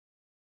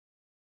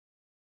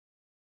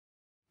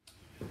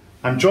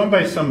I'm joined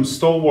by some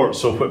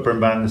stalwarts of Whitburn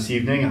Band this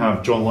evening. I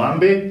have John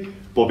Lambie,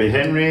 Bobby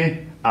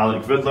Hendrie,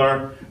 Alec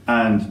Vidler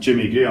and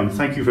Jimmy Graham.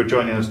 Thank you for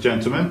joining us,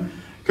 gentlemen.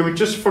 Can we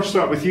just first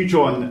start with you,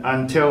 John,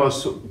 and tell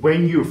us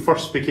when you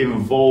first became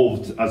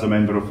involved as a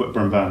member of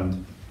Whitburn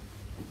Band?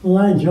 Well,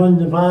 I joined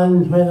the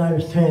band when I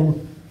was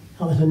 10.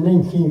 That was in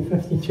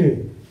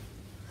 1952.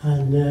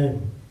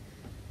 And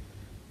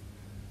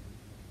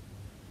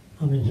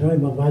I've enjoyed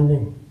my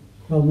banding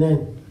from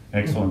then.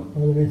 Excellent.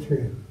 All the way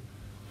through.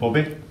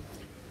 Bobby?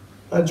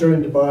 I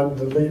joined the band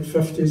in the late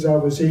 50s. I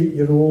was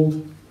 8-year-old.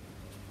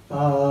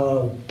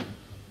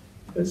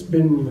 It's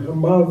been a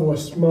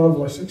marvellous,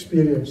 marvellous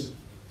experience.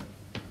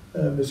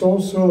 It was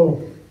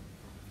also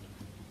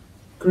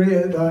great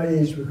at that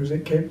age because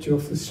it kept you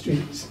off the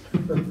streets.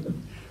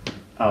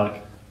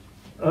 Alec?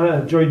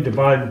 I joined the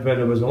band when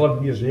I was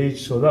 11 years of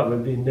age, so that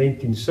would be in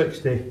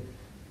 1960.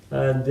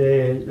 And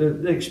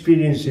the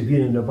experience of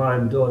being in the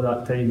band all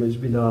that time has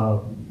been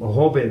a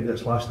hobby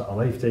that's lasted a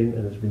lifetime,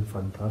 and it's been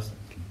fantastic.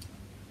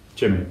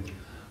 Jimmy?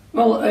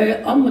 Well,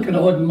 I'm like an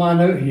odd man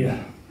out here.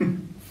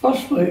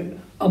 Firstly,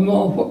 I'm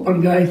not a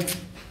Whitburn guy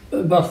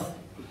at birth.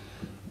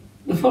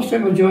 The first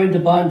time I joined the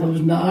band, I was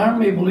in the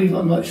army, believe it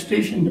or not,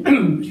 stationed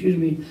excuse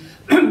me,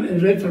 in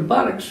Redford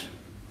Barracks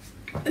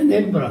in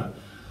Edinburgh.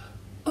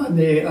 And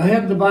I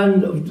heard the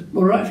band,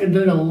 we were actually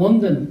down in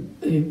London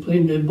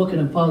playing the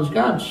Buckingham Palace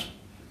Guards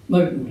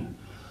Mountain.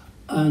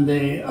 And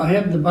I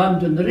heard the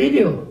band on the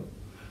radio,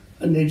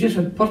 and they just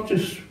had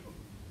purchased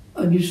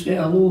a new set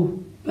of low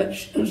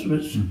pitched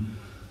instruments.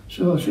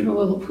 So I said, oh,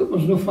 well,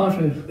 Whitburn's no far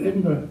from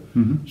Edinburgh.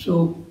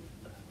 So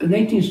in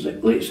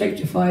late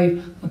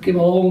 65, I came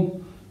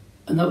along,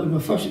 and that was my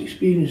first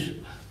experience.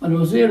 And I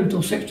was there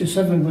until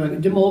 67 when I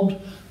got demobbed,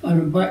 and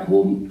went back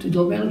home to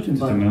Dunmelton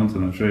Band.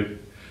 Dunmelton, that's right.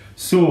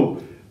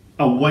 So,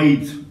 a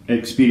wide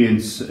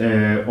experience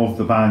of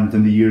the band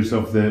in the years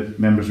of the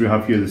members we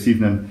have here this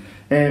evening.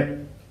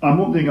 I'm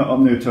opening it up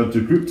now to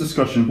a group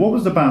discussion. What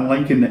was the band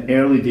like in the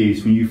early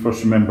days when you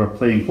first remember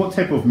playing? What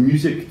type of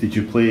music did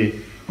you play?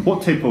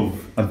 What type of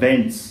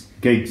events,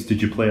 gigs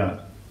did you play at?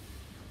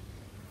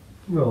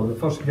 Well, the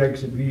first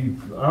gigs that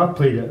I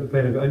played at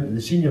when I got into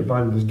the senior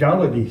band was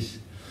gala days.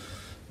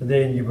 And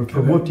then you were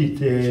promoted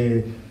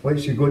to,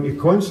 like you go to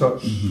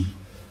concerts,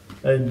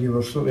 and you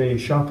were sort of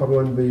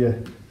chaperoned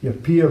by your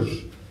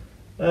peers.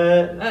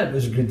 It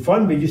was good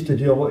fun. We used to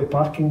do a lot of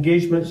park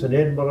engagements in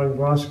Edinburgh and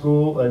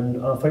Glasgow,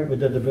 and I think we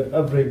did about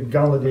every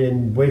gala day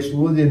in West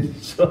Lothian.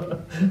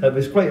 So it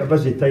was quite a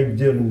busy time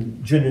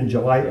during June and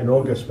July and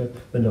August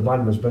when the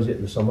band was busy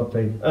at the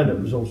summertime, and it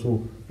was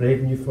also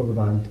revenue for the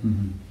band.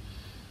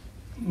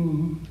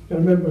 I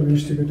remember we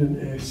used to go down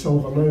to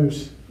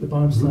Silverhouse, the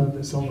bandstand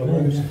at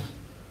Silverhouse.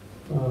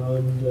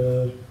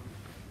 And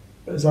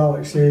as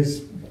Alex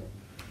says,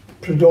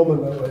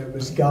 predominantly it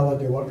was gala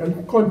day work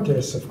and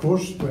contests, of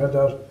course. We had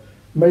our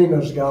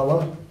miners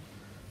gala,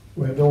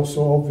 we had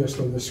also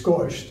obviously the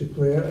Scottish to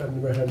play it,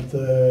 and we had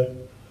the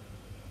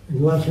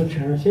Glasgow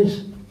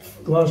charities.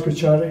 Glasgow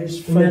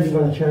charities,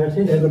 Edinburgh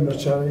charities. Edinburgh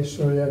charities,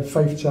 so yeah,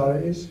 5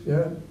 charities,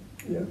 yeah.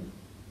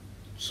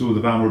 So the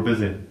band were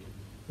busy?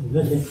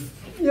 Busy.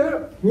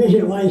 Yeah.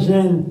 Music-wise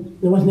then,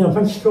 there wasn't a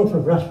big scope for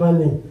brass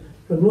banding,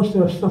 but most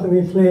of the stuff that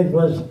we played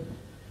was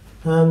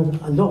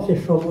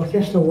adopted from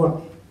orchestral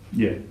work.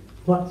 Yeah.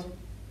 But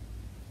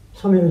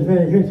some of it was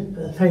very good at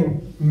the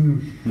time,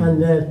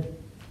 and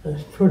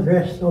it's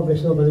progressed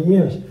obviously over the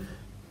years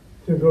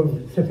to go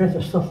to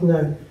better stuff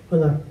now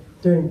when they're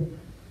doing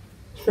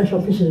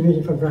special pieces of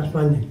music for brass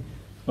banding.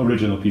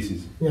 Original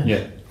pieces? Yes.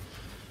 Yeah.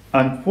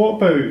 And what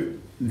about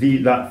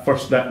the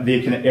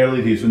kind of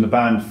early days when the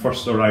band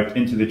first arrived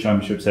into the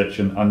championship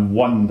section and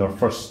won their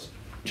first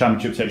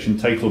championship section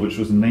title, which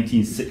was in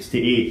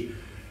 1968?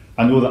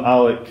 I know that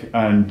Alec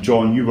and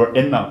John, you were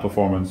in that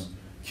performance.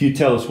 Can you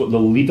tell us what the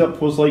lead-up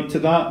was like to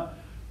that,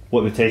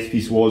 what the test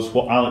piece was,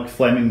 what Alec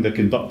Fleming, the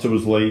conductor,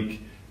 was like,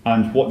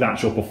 and what the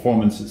actual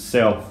performance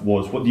itself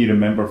was? What do you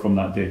remember from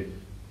that day?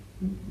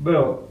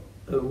 Well,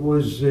 it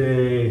was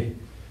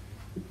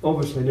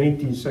obviously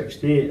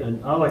 1968,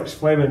 and Alex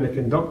Fleming, the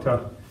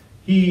conductor,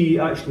 he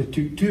actually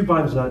took 2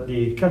 bands that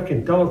day,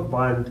 Kirkintilloch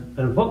Band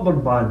and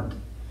Whitburn Band.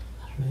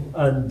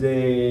 And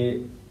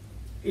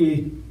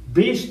he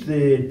based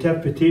the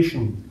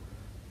interpretation,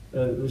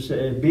 it was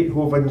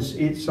Beethoven's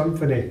 8th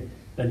Symphony,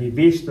 and he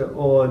based it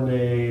on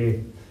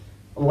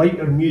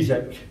lighter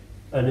music,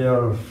 and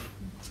our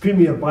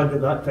premier band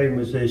at that time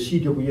was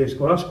CWS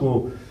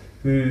Glasgow,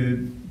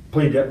 who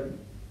played it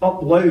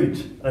up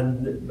loud,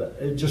 and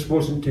it just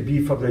wasn't to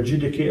be for the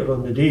adjudicator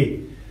on the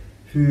day,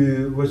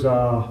 who was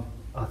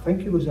I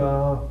think he was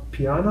a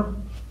piano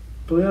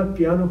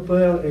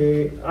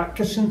player,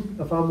 Atkinson,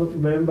 if I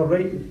remember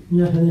right.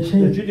 Yes, and they say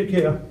the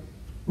adjudicator.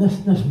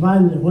 This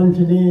band that won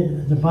today,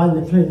 the band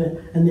that played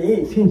it in the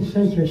 18th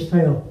century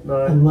style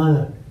and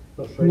manner.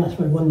 That's right. And that's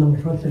what won them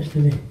the contest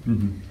today.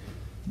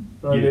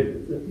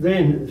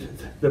 Then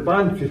the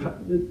band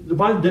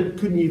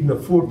couldn't even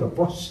afford a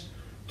bus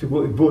to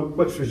go to Boat,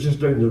 which was just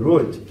down the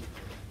road.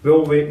 We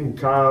all went in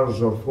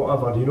cars or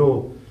whatever, you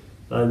know,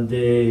 and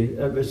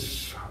it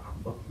was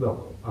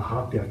well, a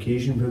happy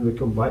occasion when we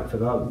come back for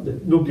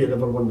that. Nobody had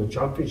ever won the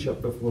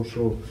championship before,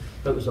 so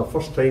it was the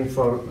first time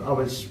for, I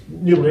was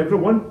nearly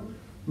everyone,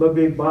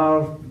 maybe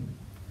bar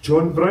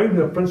John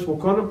Brown, our principal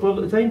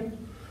constable at the time.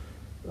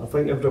 I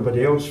think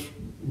everybody else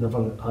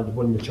never had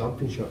won the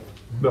championship.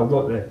 Well,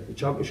 not the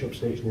championship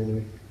section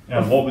anyway.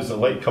 And what was it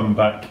like coming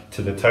back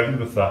to the town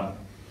with that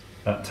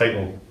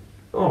title?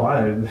 Oh,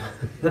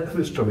 it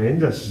was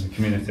tremendous. In the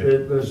community.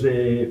 It was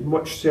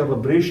much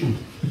celebration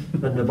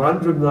in the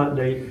band room that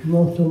night.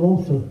 Malta.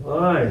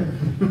 Aye.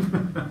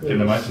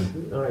 Can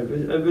imagine.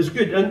 Aye, it was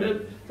good,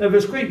 and it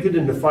was quite good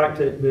in the fact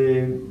that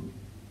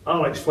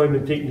Alex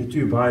Fleming taking the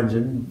two bands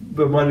and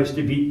we managed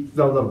to beat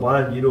the other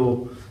band, you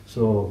know,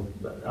 so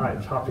aye, it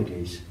was happy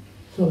days.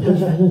 So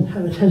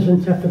his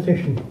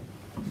interpretation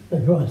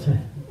of what I say.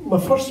 My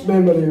first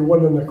memory of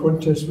winning a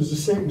contest was the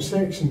second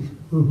section.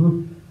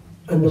 Mm-hmm.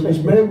 And there was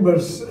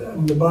members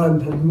in the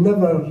band had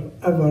never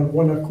ever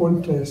won a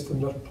contest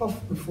in their puff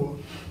before.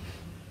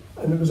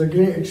 And it was a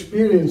great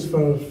experience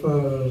for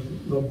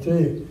them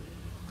too.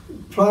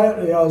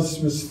 Prior to us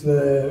was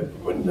the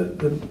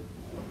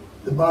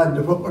band,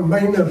 the Whitburn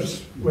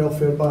Miners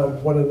Welfare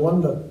Band, won in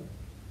London.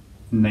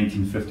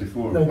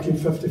 1954.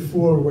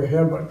 1954 with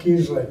Herbert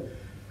Kingsley.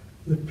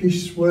 The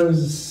piece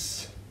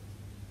was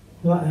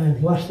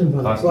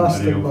Glastonbury.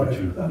 Glastonbury,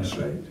 that's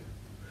right.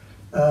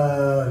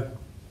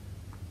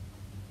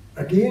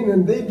 Again,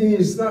 in the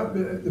days, they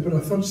were a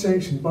third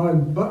section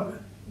band, but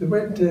they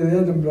went to the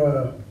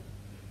Edinburgh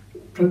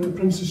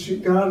Princess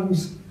Street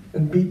Gardens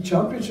and beat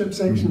championship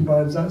section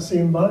bands, that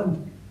same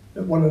band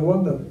that won in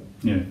London.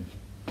 Yeah.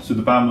 So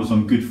the band was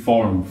on good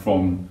form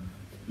from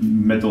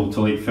middle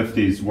to late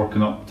 50s,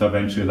 working up to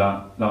eventually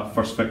that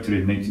first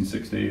victory in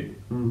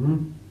 1968.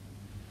 Mm-hmm.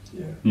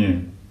 Yeah. Yeah.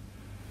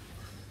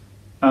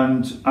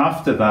 And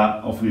after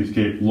that,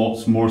 obviously,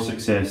 lots more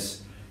success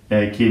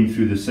came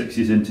through the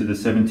 60s into the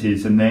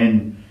 70s, and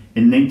then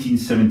in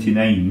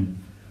 1979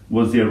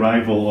 was the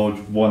arrival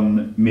of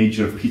one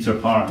Major Peter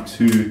Parks,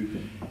 who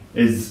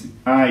is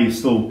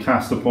still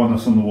cast upon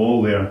us on the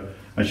wall there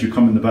as you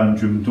come in the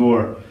band room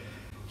door.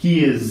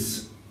 He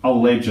is a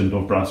legend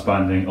of brass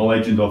banding, a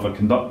legend of a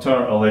conductor,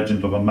 a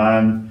legend of a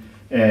man.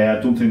 I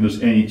don't think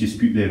there's any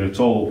dispute there at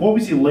all. What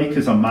was he like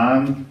as a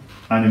man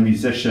and a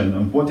musician,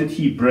 and what did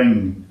he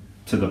bring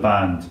to the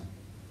band?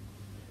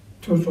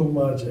 Total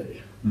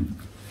magic.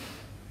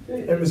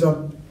 It was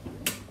a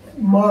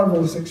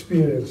marvellous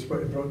experience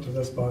what he brought to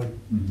this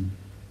band.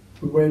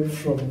 We went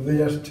from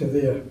there to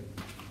there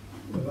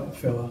with that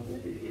fella.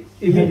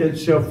 He made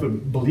himself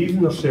believe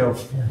in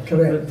himself.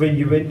 Correct. When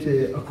you went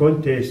to a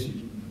contest,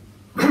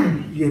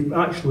 you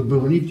actually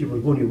believed you were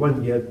going to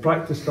win. You had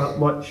practiced that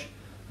much,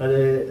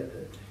 and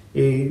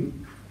he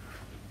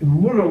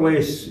more or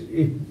less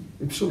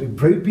sort of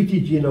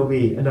browbeated you in a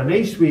way, in a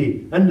nice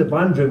way, in the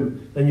band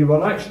room, and you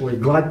were actually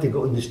glad to get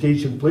on the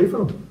stage and play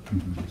for him.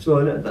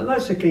 So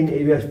that's the kind of,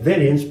 he was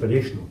very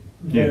inspirational.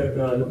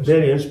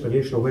 Very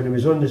inspirational. When he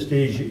was on the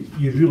stage,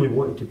 you really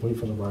wanted to play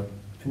for the band.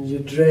 And you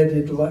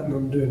dreaded letting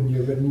him down.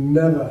 You would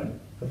never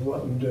have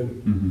let him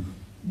down.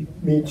 You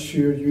made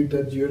sure you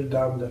did your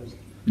damnedest.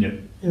 Yeah.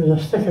 He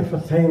was a sticker for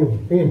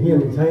time, being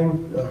here in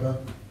time.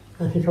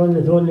 If you come in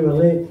the door and you were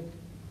late,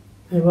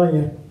 they want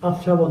you.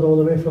 I've travelled all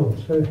the way from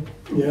South.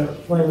 Yeah.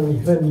 Why are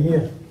you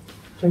here?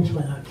 Things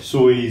like that.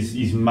 So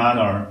his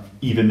manner,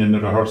 even in the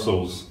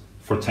rehearsals,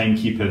 for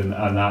timekeeping,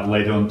 and that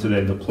led on to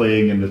then the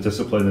playing and the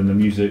discipline and the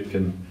music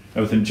and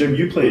everything. Jim,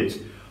 you played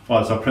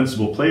as a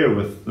principal player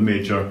with the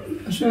Major.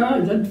 So I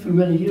did for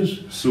many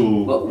years. So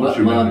what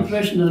my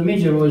impression of the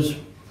Major was,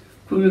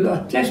 when we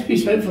got a test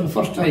piece out for the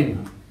first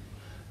time,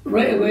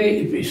 right away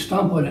he put his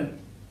stamp on it,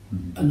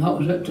 and that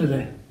was it to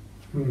the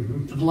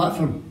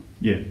platform.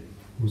 Yeah.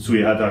 So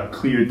he had a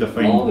clear,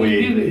 defined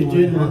way he knew what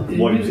he was doing.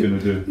 What he was going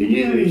to do. He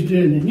knew what he was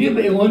doing. He knew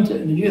what he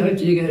wanted, and he knew how to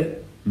get it.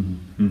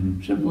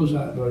 Simple as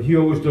that. Well, he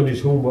always done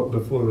his homework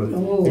before he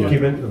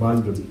came into the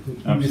band room.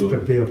 He was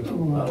prepared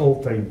at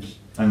all times.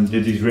 And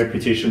did his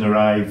reputation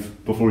arrive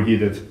before he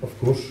did? Of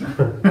course.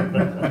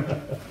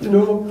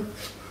 No,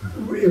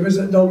 it was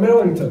at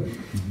Dalmellington.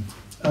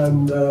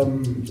 And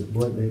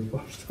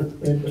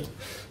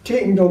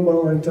taking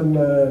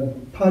Dalmellington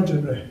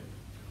pageantry.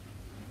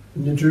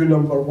 And you drew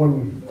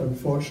 #1,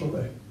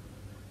 unfortunately.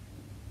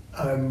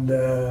 And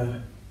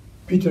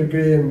Peter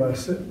Gray and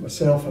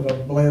myself had a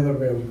blether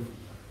with him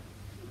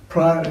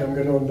prior to him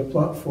going on the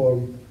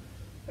platform,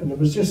 and there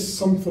was just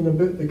something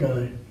about the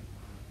guy.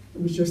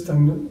 It was just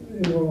an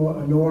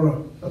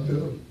aura about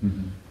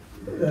him.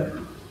 That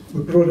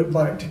we brought it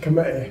back to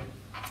committee,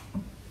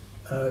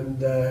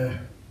 and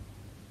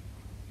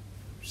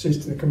says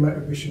to the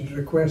committee we should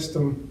request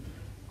him.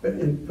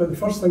 But the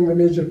first thing the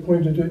Major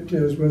pointed out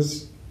to us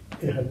was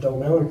he had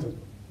Dalmellington,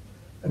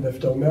 and if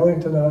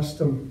Dalmellington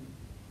asked him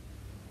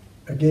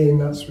again,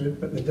 that's what,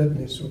 but they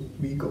didn't, so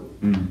we go.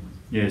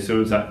 Yeah, so it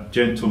was that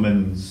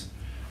gentleman's,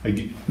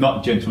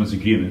 not gentleman's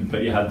agreement,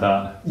 but you had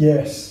that.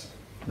 Yes.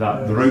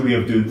 The right way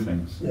of doing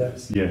things.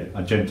 Yes. Yeah,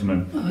 a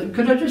gentleman.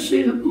 Could I just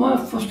say that my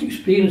first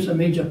experience of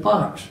Major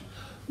Parks,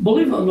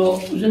 believe it or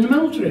not, was in the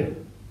military.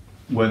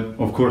 When,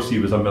 of course, he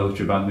was a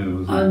military band leader,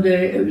 wasn't And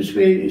it was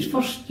his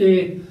first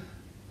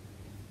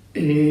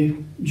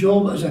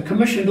job as a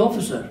commissioned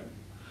officer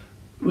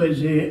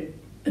was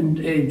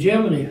in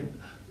Germany.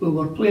 We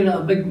were playing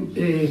at a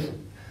big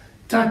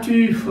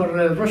tattoo for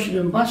a Russian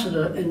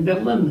ambassador in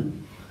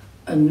Berlin,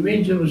 and the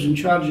Major was in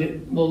charge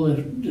of all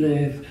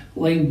the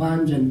line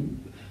bands and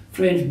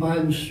French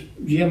bands,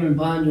 German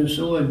band and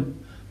so on.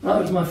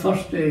 That was my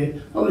first,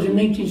 that was in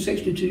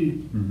 1962.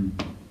 Mm-hmm.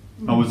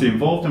 And was he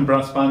involved in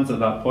brass bands at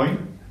that point?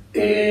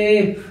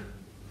 I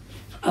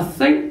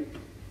think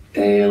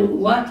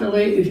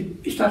latterly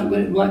he started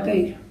going to Black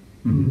Dyke.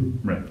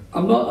 Mm-hmm. Right.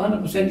 I'm not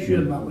 100%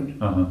 sure about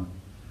one.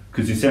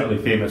 Because he's certainly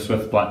famous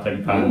with Black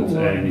Dyke Band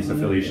and his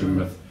affiliation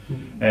with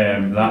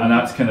that, and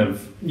that's kind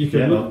of... You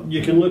can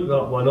look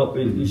that one up.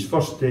 His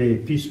first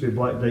piece with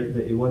Black Dyke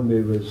that he won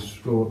with was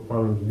Robert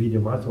Fraser, Vida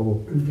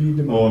Matalo.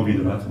 Oh,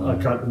 Vida Matalo. I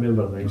can't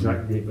remember the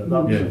exact date, but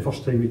that was the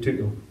first time he took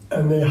him.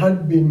 And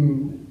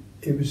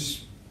he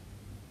was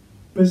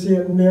busy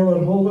at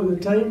Neller Hall at the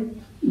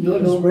time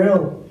as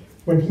well.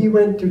 When he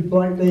went to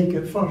Black Dyke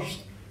at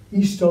first,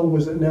 he still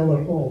was at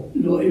Neller Hall.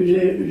 No, he was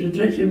a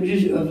director of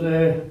music of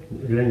the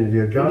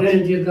Grenadier Guards.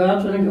 Grenadier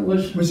Guards, I think it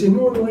was. Was he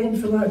not on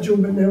line for that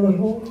job at Neller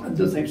Hall? I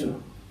don't think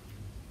so.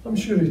 I'm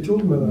sure he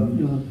told me that.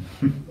 No.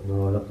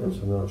 No, that's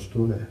another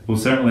story. Well,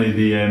 certainly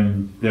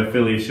the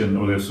affiliation,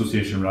 or the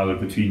association rather,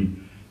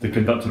 between the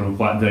conductor of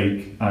Black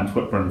Dyke and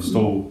Whitburn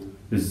still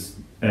is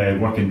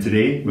working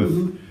today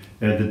with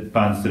the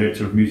band's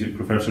director of music,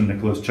 Professor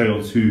Nicholas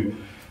Childs, who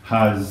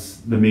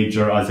has the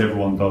Major, as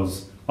everyone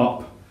does,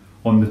 up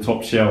on the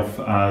top shelf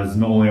as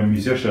not only a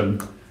musician,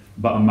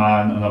 but a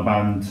man and a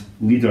band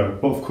leader.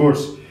 But of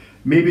course,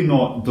 maybe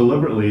not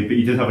deliberately, but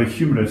he did have a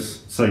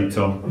humorous side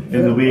to him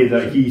in the way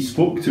that he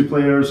spoke to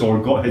players or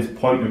got his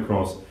point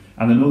across.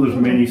 And I know there's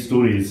many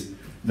stories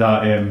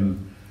that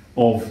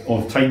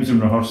of times in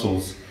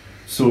rehearsals.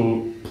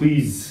 So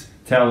please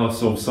tell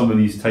us of some of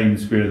these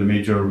times where the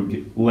Major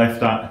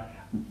left a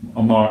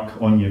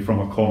mark on you from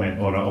a comment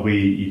or a way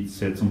he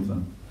said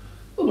something.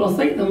 Well, I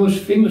think the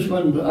most famous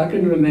one that I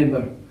can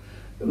remember,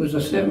 it was a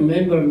certain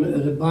member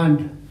of the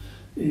band.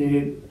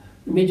 The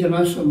Major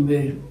asked him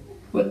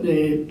what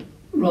the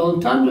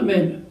Roland Tandem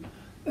meant,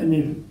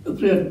 and the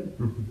player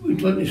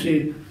went on to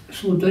say,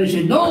 slowed down, he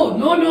said,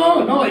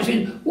 no, he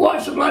said,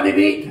 what's the bloody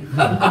beat?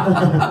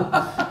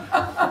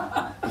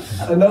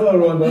 Another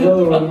one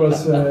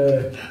was,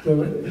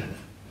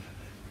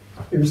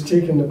 he was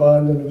taking the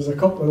band and there was a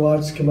couple of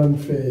lads come in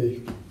for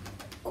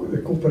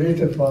the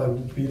cooperative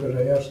band, Vidler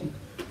and Jimmy.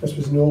 This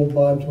was an old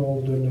band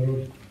hall down the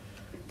road.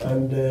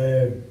 And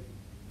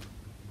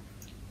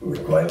we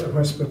quietly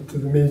whispered to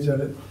the Major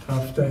at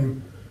half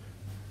time,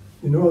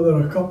 you know, there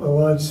are a couple of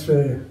lads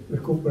for the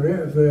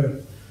cooperative there.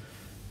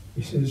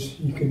 He says,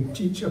 you can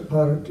teach a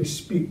parrot to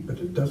speak, but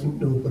it doesn't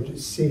know what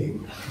it's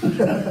saying.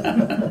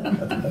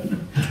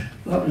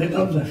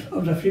 That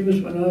was a famous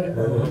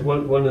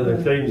one. One of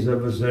the times there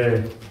was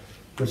the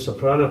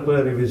soprano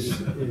player, he was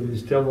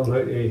telling them how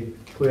to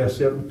play a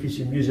certain piece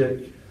of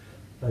music,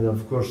 and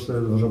of course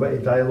there was a bit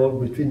of dialogue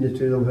between the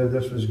two of them how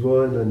this was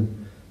going, and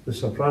the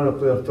soprano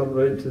player turned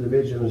round to the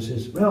Major and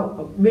says,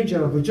 well,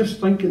 Major, I was just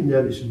thinking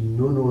there. He said,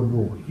 no,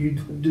 you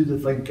don't do the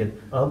thinking.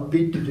 I'm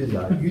paid to do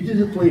that. You do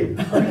the playing,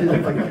 I do the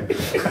thinking.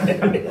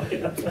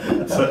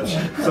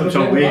 such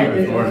a way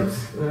with words.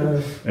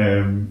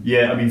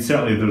 Yeah, I mean,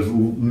 certainly there's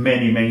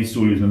many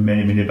stories and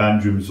many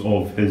band rooms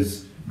of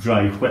his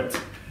dry wit.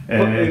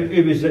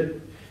 He was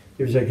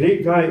a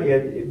great guy. He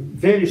had,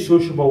 very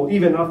sociable.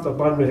 Even after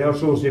band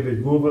rehearsals, he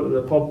would go over to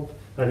the pub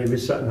and he would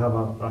sit and have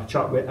a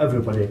chat with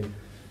everybody.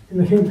 He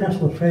became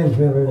personal friends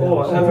with everybody.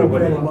 Oh,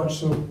 everybody. Very much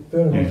so,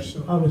 very much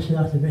so. Obviously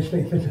that's the best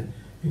thing, because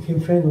he became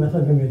friendly with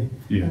everybody.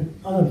 Yeah. And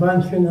other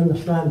bands couldn't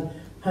understand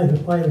how the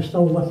player was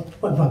still with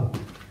Whitburn,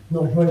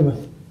 not going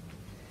with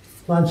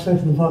bands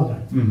south of the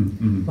border.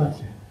 But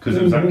because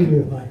it was actually...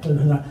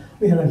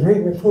 we had a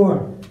great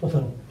rapport with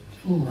him,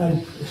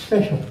 and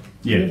special.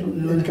 Yeah.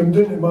 He'd come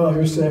down to my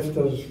house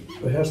after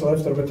rehearsal,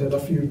 after we'd had a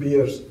few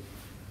beers,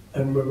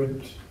 and he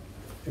would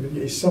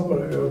get his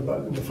supper at our back.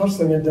 And the first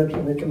thing he did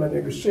when he came in,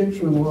 he'd go straight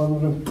through the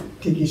living room,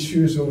 take his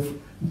shoes off,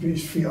 and put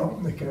his feet up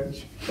on the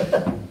couch.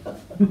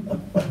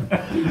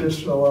 He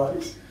just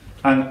relaxed.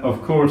 And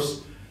of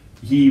course,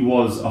 he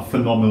was a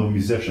phenomenal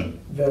musician.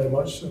 Very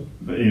much so.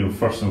 But, you know,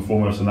 first and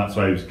foremost, and that's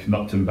why he was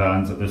conducting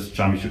bands at this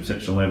championship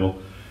section level.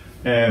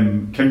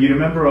 Can you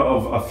remember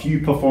of a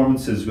few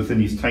performances within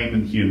his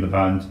time here in the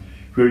band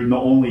where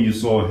not only you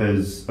saw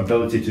his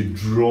ability to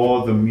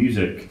draw the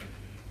music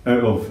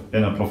out of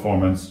in a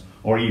performance,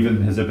 or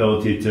even his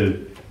ability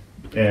to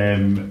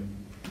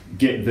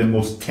get the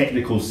most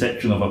technical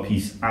section of a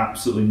piece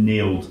absolutely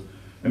nailed?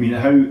 I mean,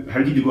 how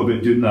did you go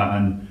about doing that?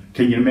 And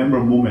can you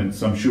remember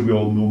moments, I'm sure we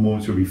all know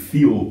moments where we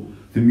feel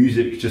the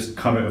music just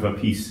come out of a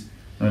piece,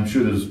 and I'm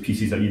sure there's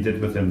pieces that you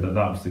did with him that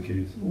was the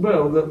case.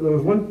 Well, there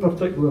was one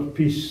particular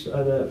piece,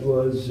 and it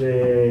was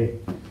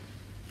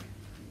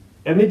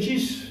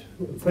Images.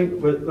 I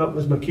think that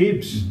was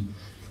McCabe's.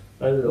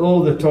 And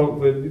all the talk,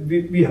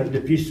 we had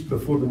the piece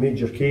before the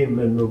major came,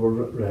 and we were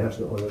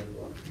rehearsing it on it.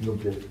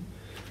 Nobody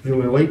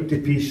really liked the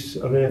piece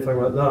or anything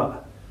like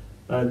that.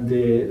 And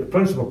the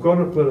principal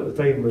cornet player at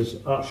the time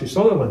was Archie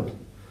Sutherland.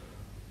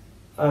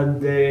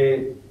 And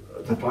the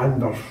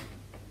band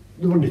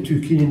they weren't too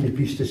keen in the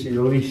piece, to say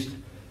the least.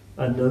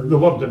 And the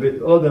word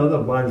about all the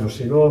other bands were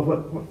saying, oh,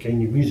 what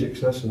kind of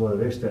music's this and all the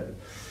rest of it.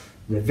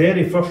 The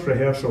very first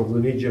rehearsal the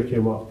major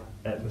came up,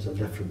 it was a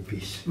different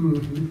piece.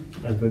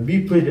 And when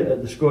we played it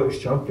at the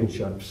Scottish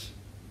Championships,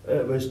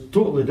 it was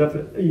totally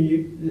different.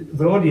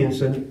 The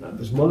audience, and it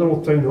was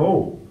Motherwell Town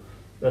Hall,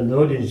 and the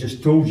audience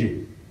just told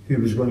you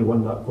who was going to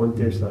win that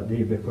contest that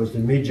day, because the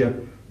major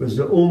was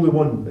the only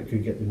one that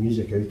could get the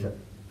music out of it,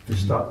 from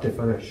start to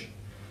finish.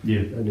 Yeah.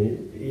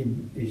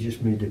 And he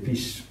just made a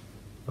piece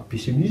of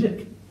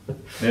music.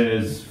 It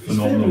is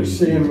phenomenal. The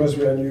saying was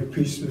with a new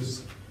piece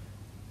was,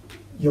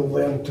 you'll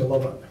learn to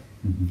love it.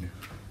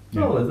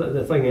 Yeah. Well,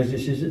 the thing is,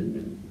 this is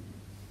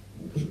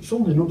it's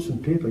only notes on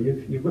paper.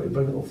 You've got to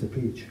bring it off the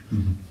page.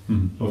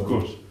 Of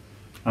course.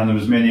 And there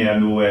was many, I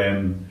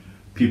know,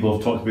 people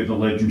have talked about the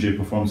legendary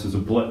performances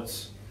of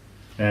Blitz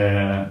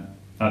at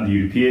the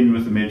European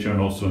with the major,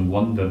 and also in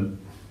London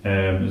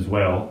as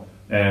well.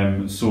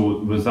 So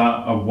was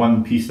that a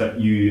one piece that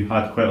you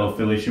had quite a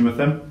affiliation with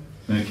him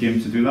when it came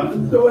to do that?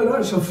 No, in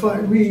actual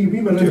fact, we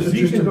were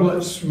introduced to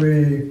Blitz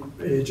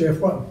with Jeff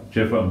Whitton.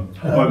 Jeff Whitton.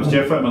 Well, it was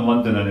Jeff Whitton in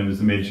London, and it was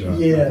the major. at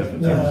Yeah,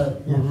 different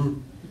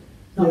times.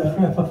 That was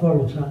quite a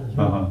performance, that as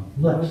well.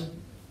 Blitz.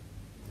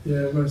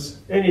 Yeah, it was.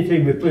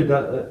 Anytime we played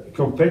that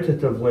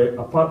competitively,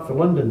 apart from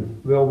London,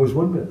 we always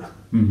won it.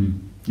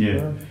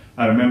 Yeah.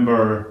 I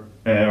remember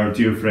our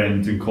dear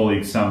friend and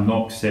colleague Sam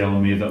Knox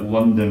telling me that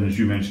London, as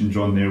you mentioned,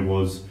 John, there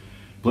was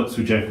Blitz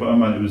with Jeff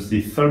Whitton, and it was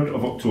the 3rd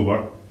of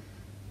October,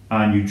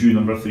 and you drew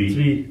number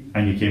 3,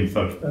 and you came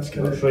 3rd. That's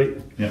correct. That's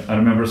right. Yeah, I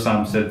remember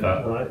Sam said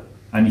that. Right.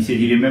 And he said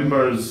he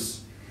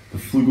remembers the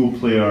flugelhorn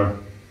player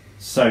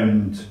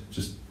sound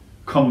just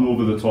coming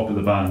over the top of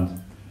the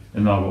band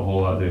in Albert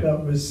Hall that day.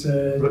 That was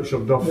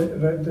Richard Duff.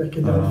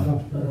 Ricky Uh-huh.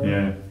 Duff.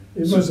 Yeah. He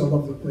was a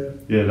lovely player.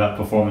 Yeah, that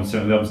performance,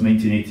 that was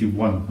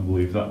 1981, I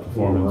believe, that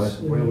performance.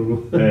 Well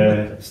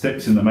ago.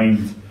 Sticks in the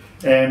mind.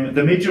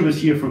 The major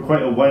was here for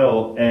quite a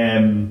while,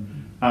 and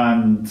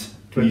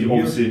 20 he years.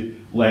 obviously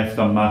left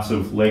a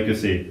massive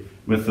legacy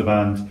with the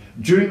band.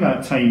 During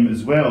that time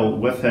as well,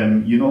 with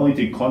him, you not only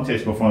did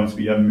contest performance,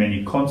 but you had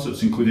many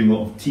concerts, including a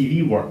lot of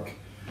TV work,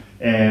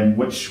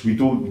 which we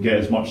don't get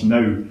as much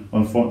now,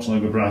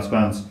 unfortunately, with brass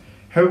bands.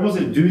 How was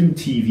it doing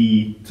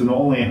TV to not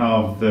only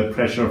have the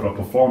pressure of a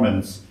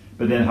performance,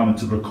 but then having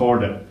to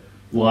record it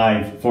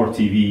live for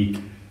TV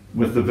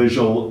with the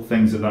visual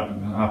things that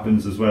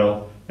happens as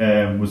well?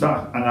 Was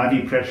that an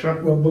added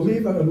pressure? Well,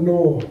 believe it or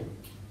no,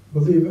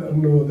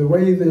 the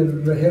way they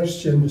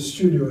rehearsed you in the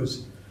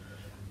studios,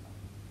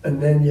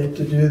 and then you had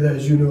to do the,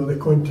 as you know, the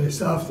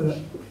contest after it.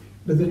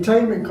 By the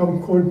time it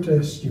come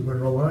contest, you were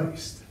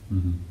relaxed.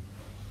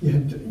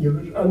 You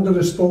were under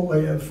the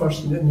spotlight at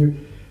first, and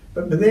then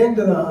but by the end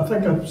of that, I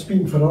think I'm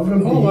speaking for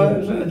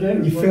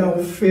everybody, you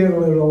felt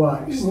fairly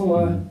relaxed.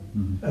 But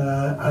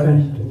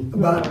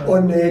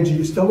on the edge,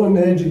 you're still on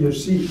the edge of your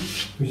seat,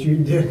 because you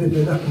didn't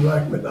do nothing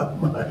wrong with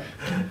that man.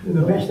 You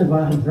The know. best of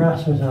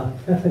brass was a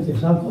perfect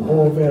example.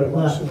 Oh, very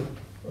much so.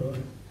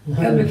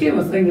 It became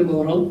a thing that we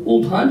were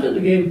old hands at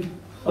the game.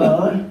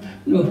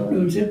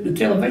 The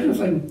television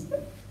thing.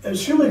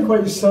 It's really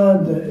quite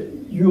sad that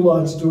you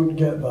lads don't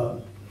get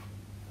that.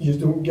 You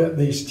don't get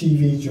these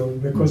TV jobs,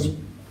 because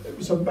it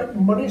was a big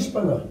money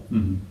spinner.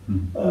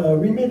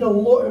 We made a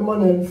lot of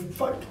money. In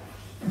fact,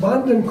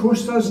 banding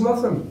cost us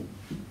nothing.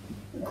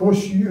 Of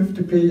course, you have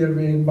to pay your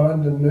way in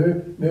banding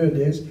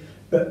nowadays,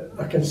 but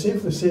I can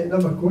safely say it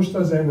never cost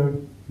us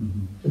anything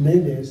in the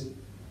days.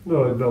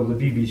 No, well, the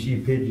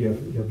BBC paid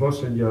your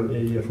bus and your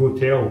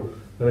hotel,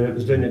 and it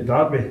was down at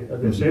Derby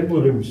at the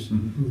assembly rooms.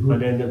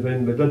 And then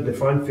when we did the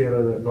fanfare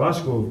in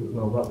Glasgow,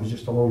 well, that was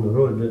just along the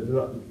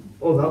road.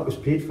 All that was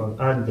paid for,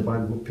 and the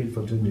band got paid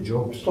for doing the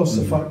jobs. Plus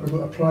the fact we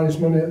got a prize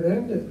money at the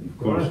end of it. Of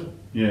course,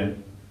 yeah.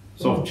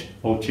 So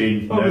all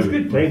changed Oh, now. it was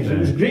good times. It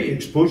was great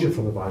exposure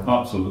for the band.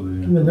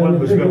 Absolutely. We One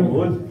was well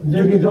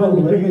known. did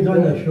on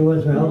the show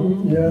as well,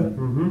 Yeah.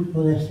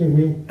 on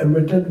STV. And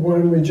we did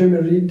one with Jimmy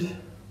Reid.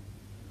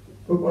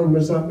 What one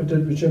was that we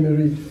did with Jimmy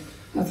Reid?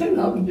 I think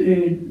that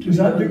was Was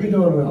that Doogie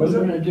Dorman, was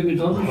it? Doogie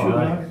Dorman show.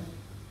 Aye.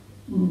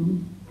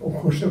 Of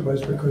course it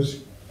was,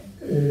 because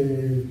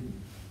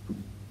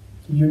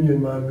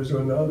Union Man was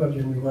on the other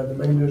Union Man, the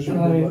Miners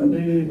Union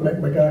Man, Mick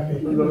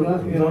McGahey. There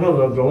was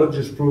another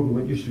religious program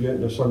that used to get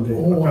on a Sunday.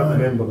 Oh, I can't aye.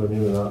 remember the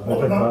name of that. I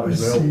Oh, did that that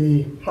was as well.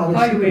 Harry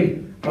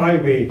Highway.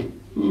 Highway.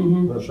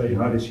 Mm-hmm. That's right,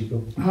 Harry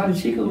Seagull. Harry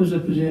Seagull was the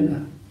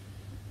presenter.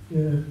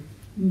 Yeah.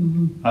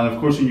 And of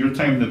course, in your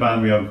time in the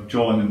band, we have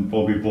John and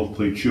Bobby both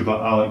played tuba.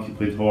 Alec, you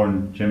played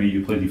horn. Jimmy,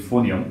 you played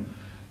euphonium.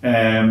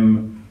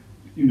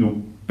 You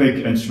know,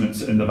 big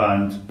instruments in the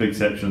band, big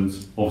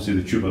sections. Obviously,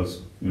 the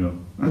tubas. You know,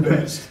 The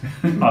best.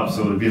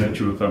 absolutely being a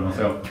tuba player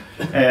myself.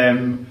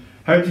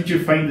 How did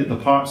you find that the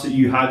parts that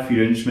you had for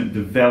your instrument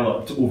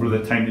developed over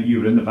the time that you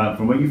were in the band,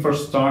 from when you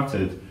first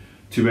started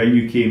to when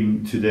you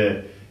came to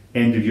the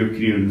end of your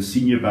career in the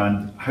senior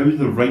band? How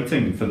the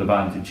writing for the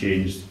band had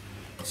changed?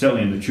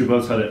 Certainly in the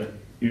tubas,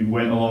 it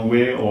went a long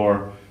way,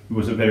 or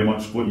was it very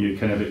much what you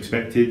kind of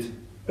expected?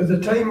 At the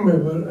time we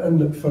were in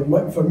the,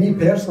 for me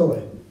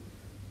personally,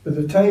 at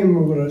the time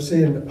we were,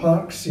 say, in the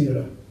Parks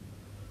era,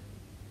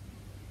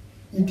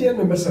 you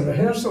didn't miss a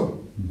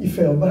rehearsal, you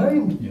fell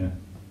behind. Yeah.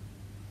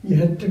 You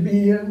had to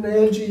be on the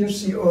edge of your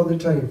seat all the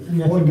time. And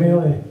you had to be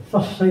on the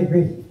first sight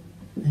week.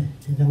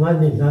 He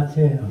demanded that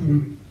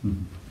too.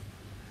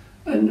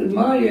 And in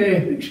my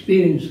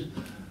experience,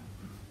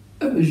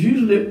 it was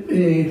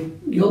usually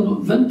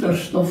Gilbert Winter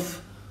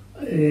stuff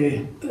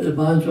the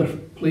bands were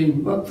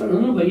playing, but for a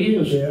number of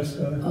years. Yes,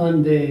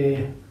 And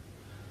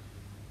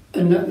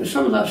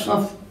some of that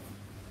stuff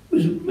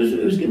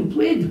was getting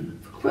played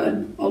for quite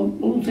a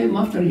long time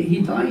after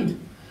he died.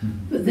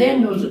 But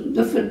then there was a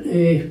different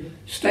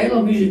style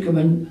of music come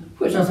in,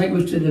 which I think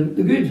was to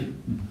the good.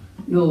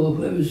 You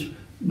know, it was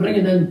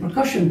bringing in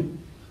percussion,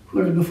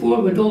 whereas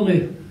before we'd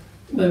only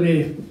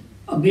maybe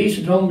a bass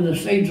drum and a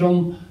slide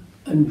drum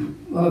and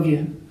what have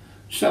you,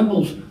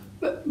 cymbals.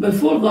 But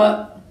before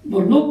that, there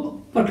were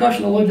no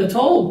percussion allowed at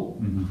all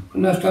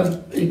when I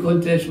started a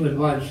contest with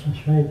bands.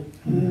 That's right.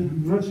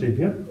 That's right,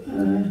 yeah.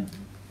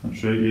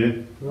 That's right, yeah.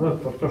 Well,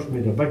 that percussion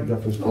made a big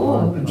difference. to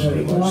Oh, the band.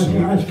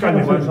 that's Can't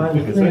imagine colourful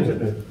looking bands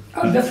at it now.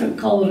 A different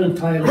colour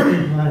entirely.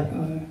 Aye.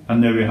 And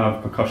now we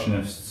have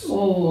percussionists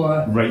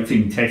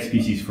writing test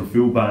pieces for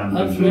full band,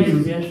 That's and, right,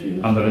 yes, yes.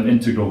 and they're an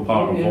integral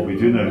part of what we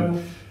do now.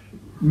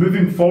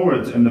 Moving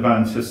forward in the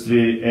band's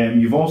history,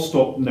 you've all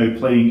stopped now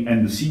playing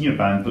in the senior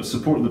band, but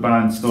support the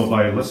band still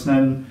by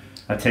listening,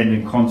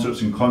 attending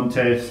concerts and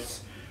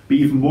contests, but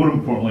even more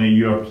importantly,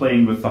 you are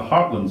playing with the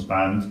Heartlands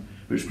band,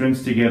 which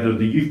brings together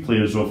the youth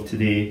players of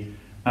today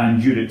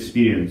and your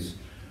experience.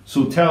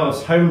 So tell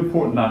us how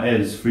important that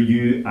is for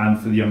you and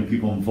for the young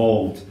people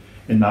involved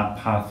in that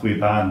Pathway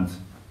band.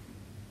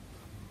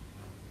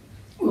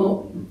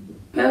 Well,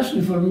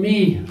 personally for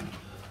me,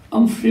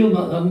 I'm feeling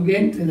that I'm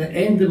getting to the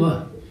end of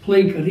my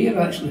playing career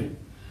actually.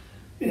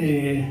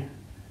 Because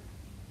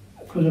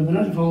I've been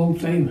at it for a long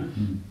time.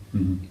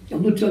 I'll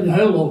not tell you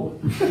how long.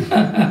 We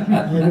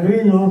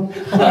know.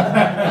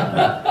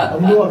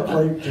 I'm not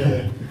like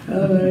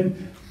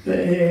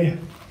But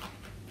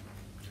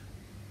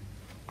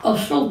I'll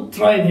still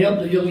try and help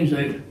the youngins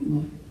out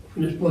when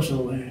it's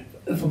possible,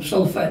 if I'm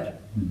still fit.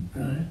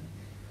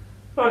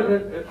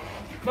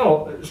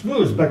 Well, it's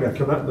not as big a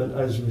commitment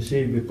as we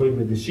say we played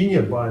with the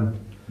senior band,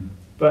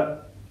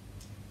 but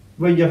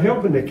when you're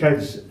helping the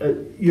kids,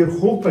 you're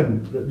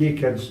hoping that the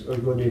kids are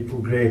going to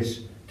progress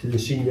to the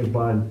senior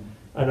band.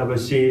 And I would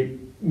say,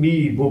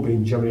 me, Bobby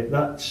and Jimmy,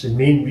 that's the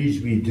main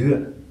reason we do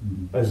it,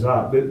 is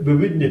that. We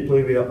wouldn't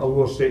play with a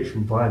lower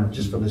section band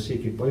just for the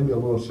sake of playing with a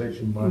lower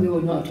section band. No,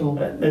 not at all.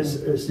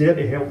 It's there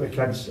to help the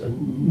kids,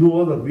 and no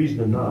other reason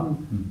than that,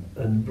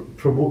 and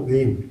promote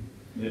them.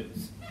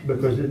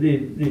 Because they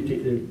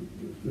take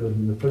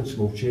the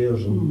principal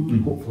chairs,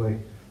 and hopefully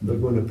they're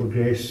going to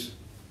progress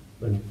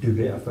and do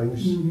better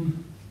things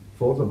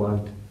for the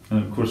band.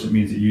 And of course it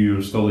means that you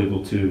are still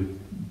able to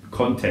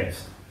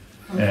contest.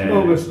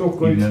 We're still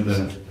even at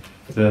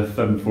the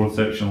third and fourth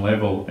section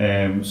level.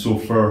 So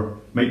for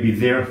might be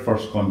their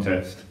first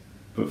contest,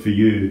 but for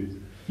you,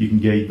 you can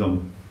guide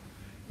them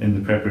in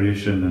the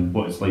preparation and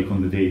what it's like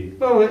on the day.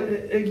 Well,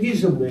 it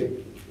gives them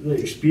the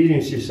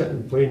experience of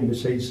sitting playing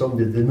beside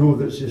somebody. They know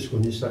that's just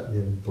going to sit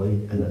there and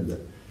play. And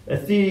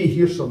if they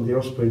hear somebody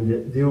else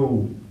playing,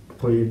 they'll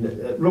play, and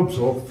it rubs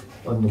off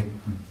on them.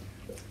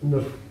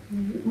 And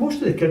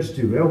most of the kids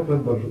do well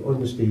when they're on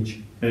the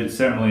stage. It's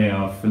certainly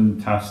a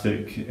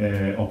fantastic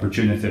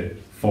opportunity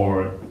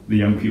for the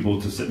young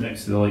people to sit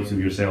next to the likes of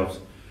yourselves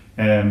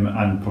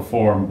and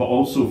perform, but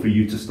also for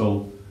you to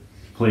still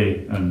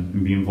play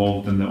and be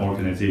involved in the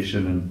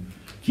organisation and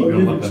keep your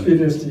you've lip in.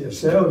 experienced it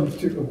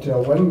yourself. You took them to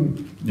a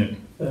win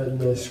in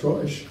the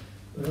Scottish.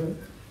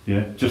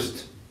 Yeah,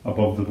 just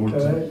above the board.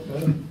 Right.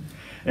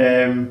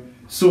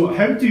 So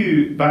how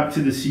back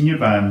to the senior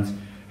band,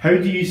 how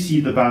do you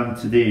see the band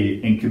today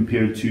in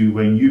compared to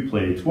when you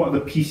played? What are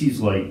the pieces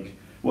like?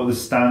 What are the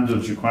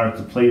standards required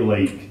to play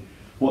like?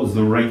 What is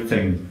the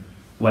writing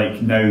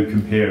like now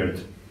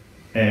compared?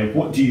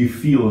 What do you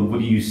feel and what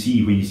do you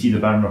see when you see the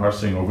band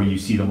rehearsing or when you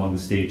see them on the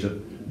stage at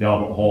the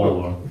Albert Hall?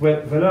 Or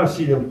when I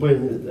see them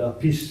playing a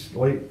piece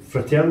like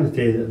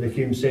Fraternity that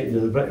became second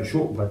to the British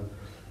Open,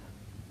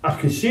 I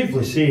can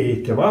safely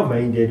say, to my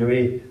mind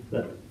anyway,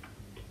 that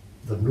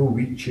there are no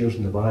weak chairs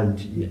in the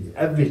band.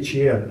 Every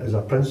chair is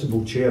a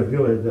principal chair,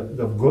 really, that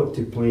they've got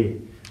to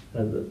play.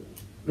 And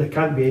there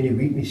can't be any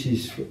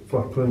weaknesses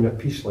for playing a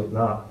piece like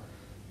that.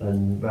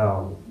 And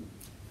well,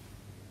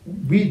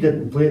 we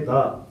didn't play at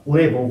that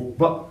level,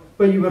 but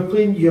when you were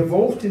playing, you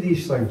evolved to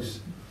these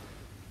things.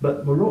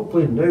 But we're not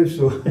playing now,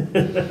 so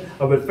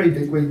I would find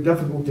it quite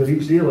difficult to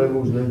reach their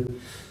levels now.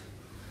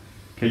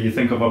 can you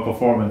think of a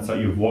performance that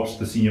you've watched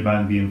the senior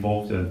band be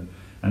involved in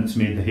and it's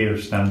made the hair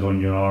stand on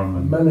your arm.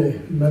 And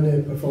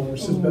Many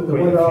performances, but the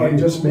Quite one a I few.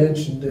 just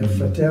mentioned, the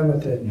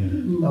Fraternity,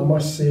 yeah. I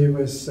must say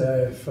was,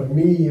 for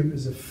me, it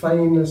was the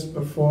finest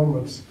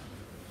performance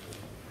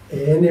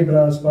any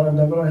brass band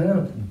ever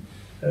heard.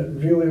 It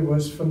really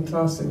was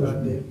fantastic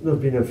that day. There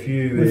have been a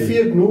few. We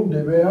feared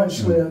nobody. We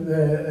actually, at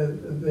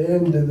the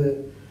end of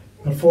the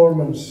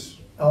performance,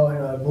 Alec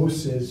and I both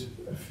says,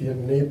 I feared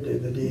nobody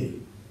the day.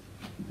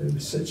 It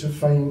was such a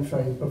fine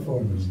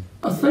performance.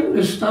 I think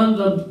the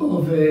standard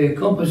of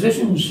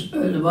compositions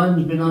the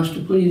band's been asked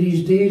to play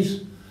these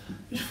days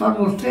is far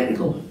more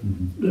technical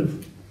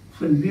than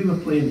when we were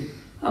playing.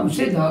 Having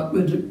said that,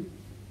 we'd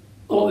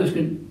always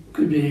could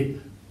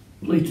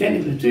play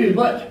technically too,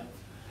 but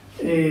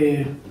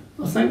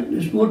I think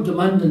there's more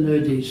demanding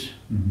nowadays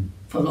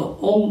for the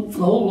whole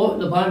lot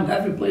of the band,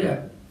 every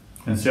player.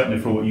 And certainly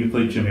for what you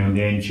played, Jimmy, on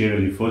the end chair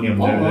of the euphonium,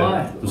 Oh, now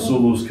aye. the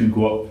solos can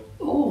go up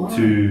Oh, aye.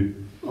 to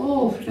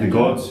Oh, the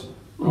gods.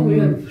 Oh,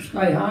 yeah,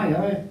 sky high,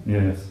 aye.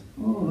 Yes.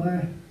 Oh,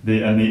 aye.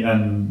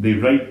 They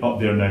write up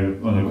there now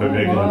on a quite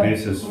regular aye.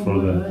 basis for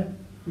the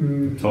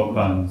top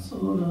bands.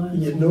 Oh, aye.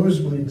 You get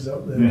nosebleeds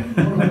up there. Yeah.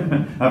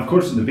 And of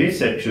course in the bass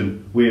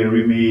section, where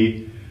we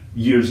may,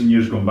 years and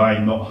years gone by,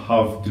 not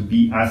have to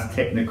be as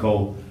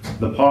technical,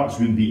 the parts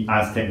wouldn't be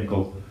as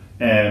technical.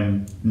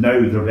 Now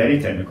they're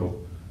very technical.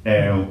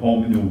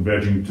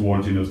 Verging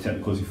towards as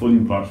technical as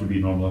euphonium parts would be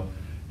normally.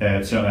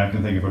 Certainly I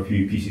can think of a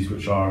few pieces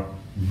which are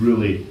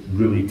really,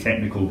 really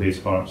technical bass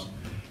parts.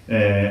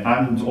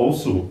 And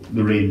also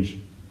the range.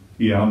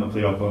 You have to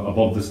play up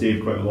above the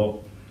stave quite a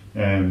lot.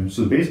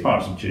 So the bass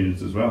parts have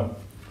changed as well.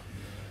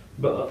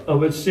 But I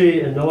would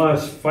say in the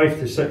last 5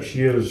 to 6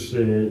 years,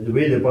 the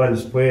way the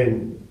band's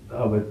playing,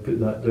 I would put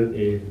that down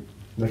to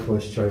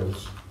Nicholas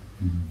Childs.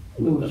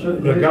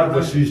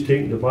 Regardless who's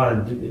taking the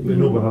band, we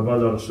know we have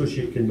other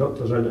associate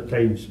conductors in at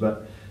times,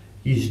 but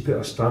he's put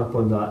a stamp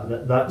on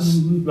that.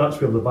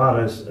 That's where the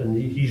bar is, and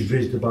he's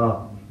raised the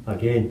bar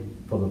again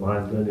for the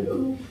band.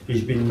 And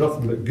he's been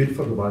nothing but good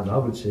for the band, I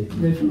would say.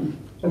 Definitely.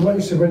 And like I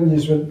said, when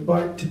you went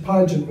back to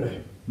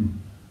pageantry,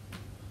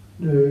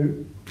 now,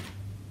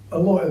 a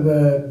lot of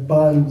the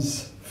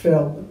bands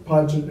felt that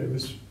pageantry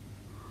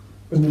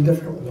wasn't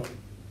difficult enough.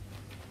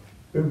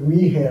 But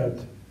we heard,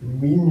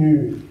 and we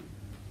knew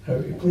how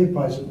to play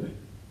pageantry.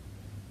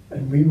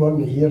 And we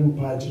weren't hearing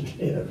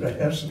pageantry at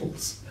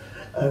rehearsals.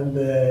 And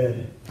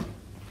it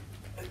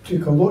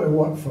took a lot of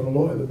work for a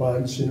lot of the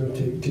bands,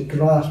 to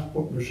grasp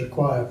what was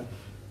required.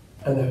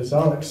 And as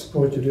Alex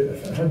pointed out,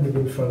 if it hadn't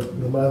been for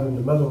the man in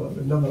the middle, it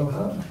would never have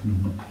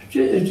happened.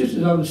 It's just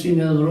as I was saying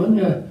earlier on,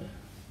 yeah,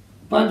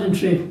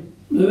 pageantry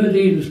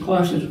nowadays was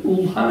classed as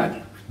old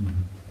hack.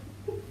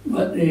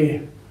 But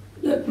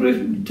that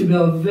proved to be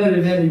a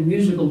very, very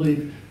musical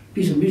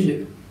piece of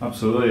music.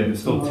 Absolutely, and it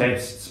still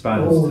tests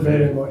bands Oh, today.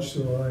 very much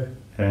so,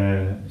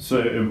 aye. So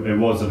it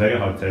was a very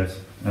hard test,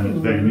 and it's a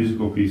very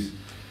musical piece.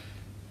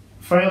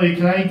 Finally,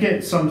 can I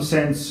get some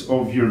sense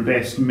of your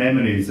best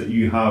memories that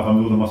you have? I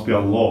know there must be a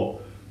lot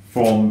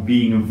from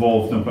being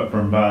involved in a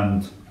Whitburn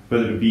Band,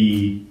 whether it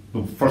be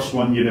the first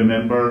one you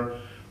remember,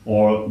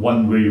 or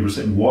one where you were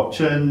sitting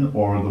watching,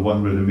 or the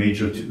one where the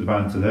major took the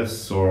band to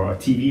this, or a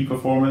TV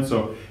performance,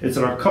 or is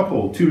there a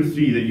couple, 2 or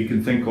 3 that you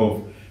can think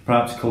of,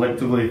 perhaps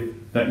collectively,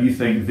 that you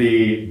think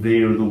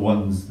they are the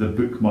ones, the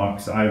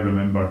bookmarks that I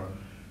remember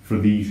for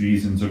these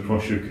reasons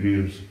across your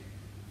careers?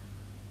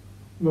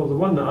 Well, the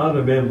one that I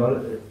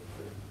remember,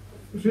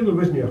 it really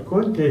wasn't a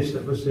contest.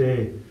 It was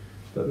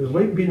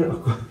like being at a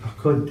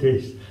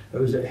contest. It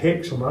was at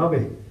Hexham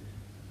Abbey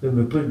when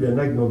we played the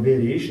Enigma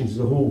Variations,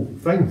 the whole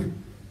thing,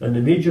 and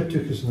the major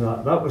took us in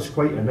that. That was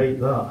quite a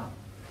night, that.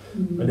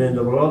 And then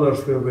there were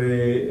others where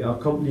we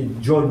accompanied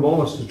John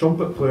Wallace, the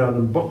trumpet player,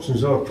 and Bucks and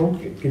Zar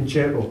trumpet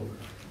concerto.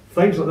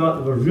 Things like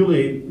that were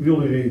really,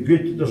 really, really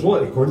good. There's a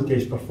lot of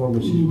contest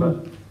performances,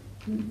 but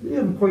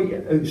they were quite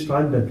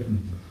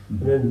outstanding.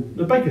 And then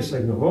the biggest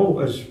thing of all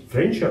is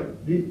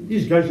friendship.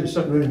 These guys that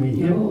sit around me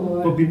here,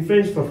 we've been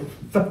friends for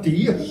 50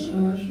 years,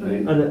 That's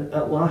right. and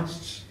it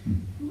lasts.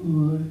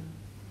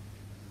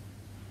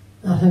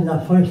 I think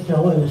that points to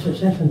a lot of the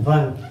success in the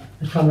band,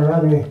 the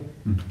camaraderie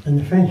and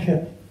the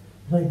friendship.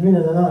 It's like being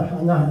in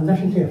an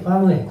addition to a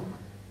family,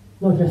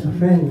 not just a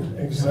friend,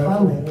 it's a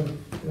family.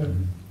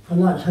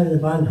 And that's how the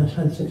band has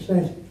had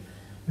success,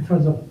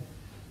 because they've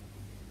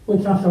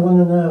looked after one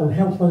another and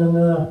helped one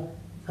another,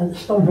 and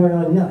it's still going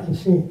on now, I can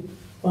see,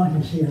 well, I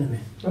can see anyway.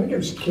 I think it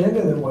was Kenny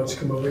that once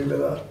came away with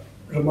that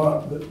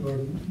remark that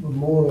we're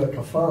more like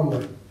a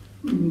family.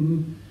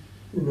 And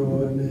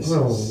this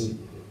Well, is,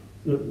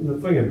 the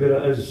thing about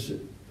it is,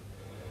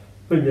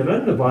 when you're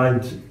in the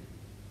band,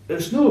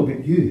 it's not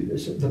about you.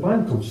 The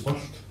band comes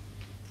first.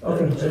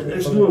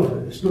 It's not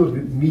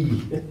about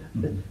me.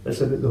 It's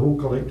about the whole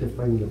collective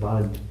thing, the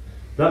band.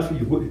 That's what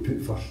you've got to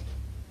put first,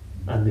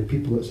 and the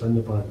people that's in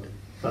the band.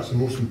 That's the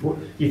most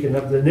important. You can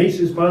have the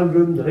nicest band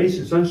room, the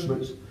nicest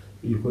instruments,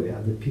 but you've got to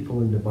have the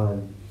people in the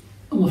band.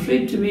 I'm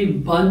afraid to me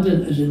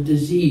banding is a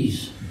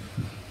disease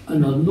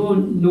and a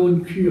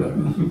known cure.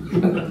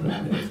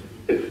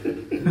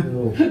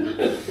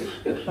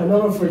 I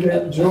never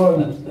forget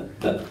John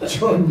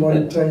John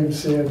one time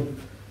saying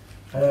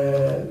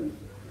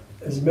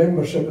his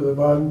membership of the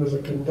band was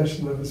a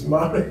condition of his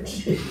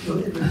marriage. The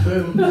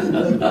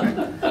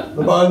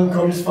band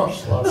comes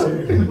first, lads.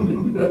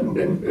 That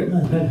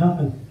did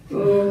happen.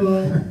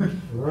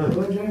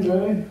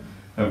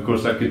 And of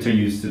course, that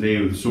continues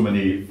today with so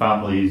many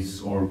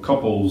families or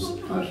couples,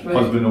 That's right.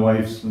 husband and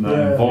wives, and that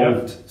Yeah.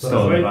 involved Yeah,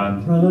 still in that's the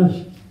band. Brothers.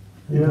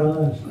 Yeah.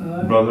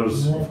 Brothers.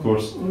 Brothers, Yeah. of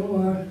course,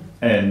 Oh,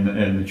 in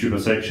the tuba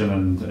section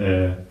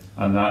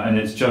and that, and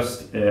it's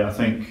just I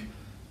think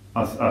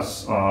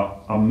as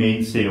a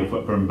mainstay of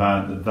Whitburn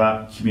Band,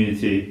 that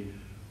community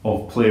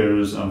of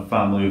players and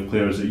family of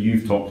players that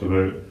you've talked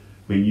about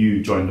when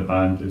you joined the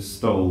band is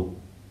still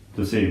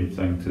the same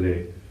thing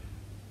today,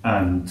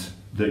 and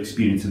the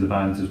experience of the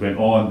band has went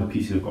on, the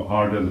pieces have got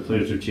harder, the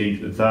players have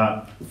changed, but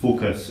that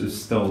focus is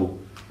still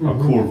a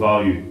core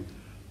value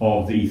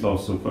of the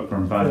ethos of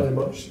Whitburn Band. Very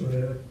much so,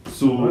 yeah.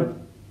 So,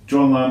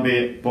 John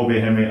Lambie, Bobby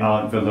Hendrie,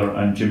 Alec Vidler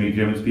and Jimmy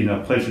Graham, it's been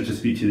a pleasure to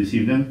speak to you this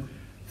evening.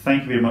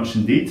 Thank you very much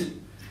indeed,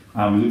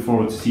 and we look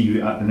forward to see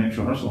you at the next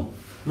rehearsal.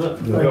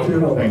 Thank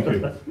you. Thank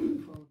you.